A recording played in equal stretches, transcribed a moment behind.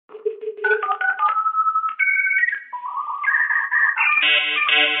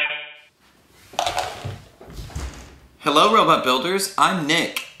Hello Robot Builders, I'm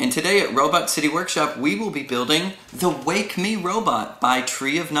Nick, and today at Robot City Workshop we will be building the Wake Me Robot by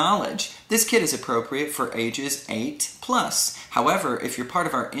Tree of Knowledge. This kit is appropriate for ages 8+. However, if you're part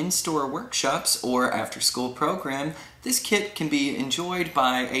of our in-store workshops or after-school program, this kit can be enjoyed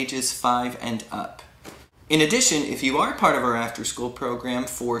by ages 5 and up. In addition, if you are part of our after-school program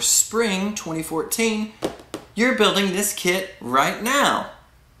for Spring 2014, you're building this kit right now.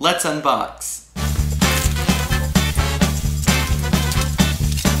 Let's unbox.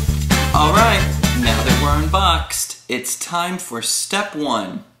 Alright, now that we're unboxed, it's time for step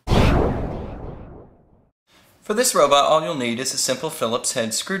 1. For this robot, all you'll need is a simple Phillips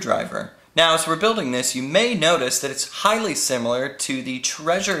head screwdriver. Now, as we're building this, you may notice that it's highly similar to the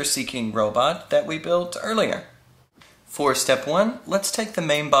treasure-seeking robot that we built earlier. For step 1, let's take the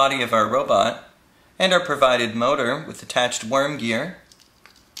main body of our robot and our provided motor with attached worm gear,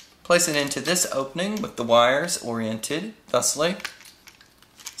 place it into this opening with the wires oriented thusly,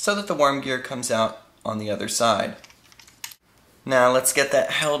 so that the worm gear comes out on the other side. Now let's get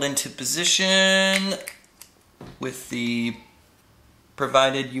that held into position with the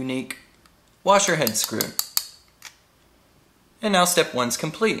provided unique washer head screw. And now step 1's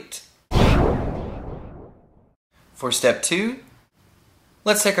complete. For step 2,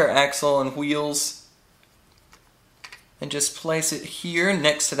 let's take our axle and wheels and just place it here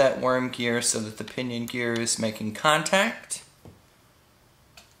next to that worm gear so that the pinion gear is making contact.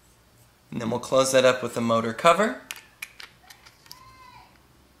 And then we'll close that up with the motor cover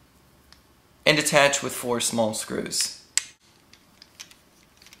and attach with 4 small screws.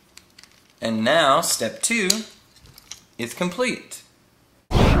 And now step 2 is complete.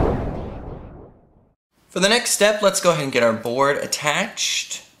 For the next step, let's go ahead and get our board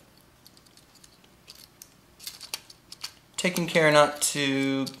attached. Taking care not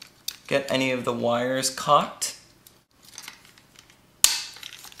to get any of the wires caught.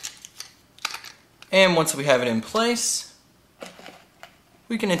 And once we have it in place,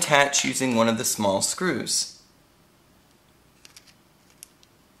 we can attach using one of the small screws.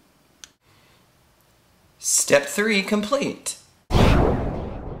 Step 3 complete.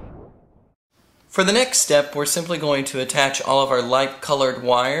 For the next step, we're simply going to attach all of our light-colored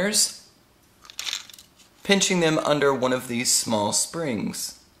wires, pinching them under one of these small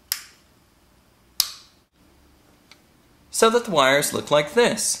springs, so that the wires look like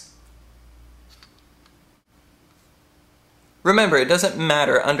this. Remember, it doesn't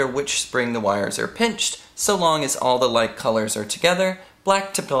matter under which spring the wires are pinched, so long as all the light colors are together,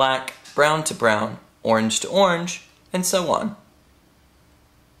 black to black, brown to brown, orange to orange, and so on.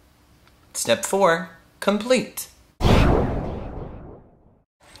 Step 4, complete.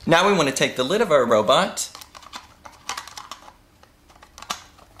 Now we want to take the lid of our robot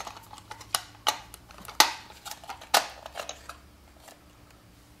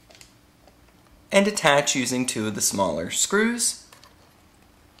and attach using 2 of the smaller screws.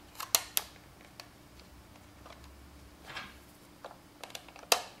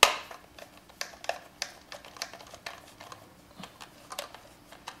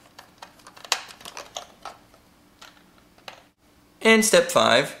 And step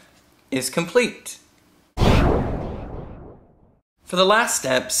 5 is complete. For the last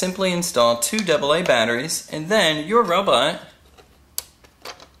step, simply install 2 AA batteries and then your robot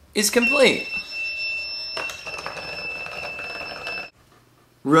is complete.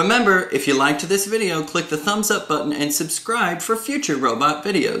 Remember, if you liked this video, click the thumbs up button and subscribe for future robot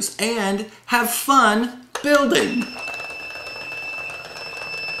videos. And have fun building!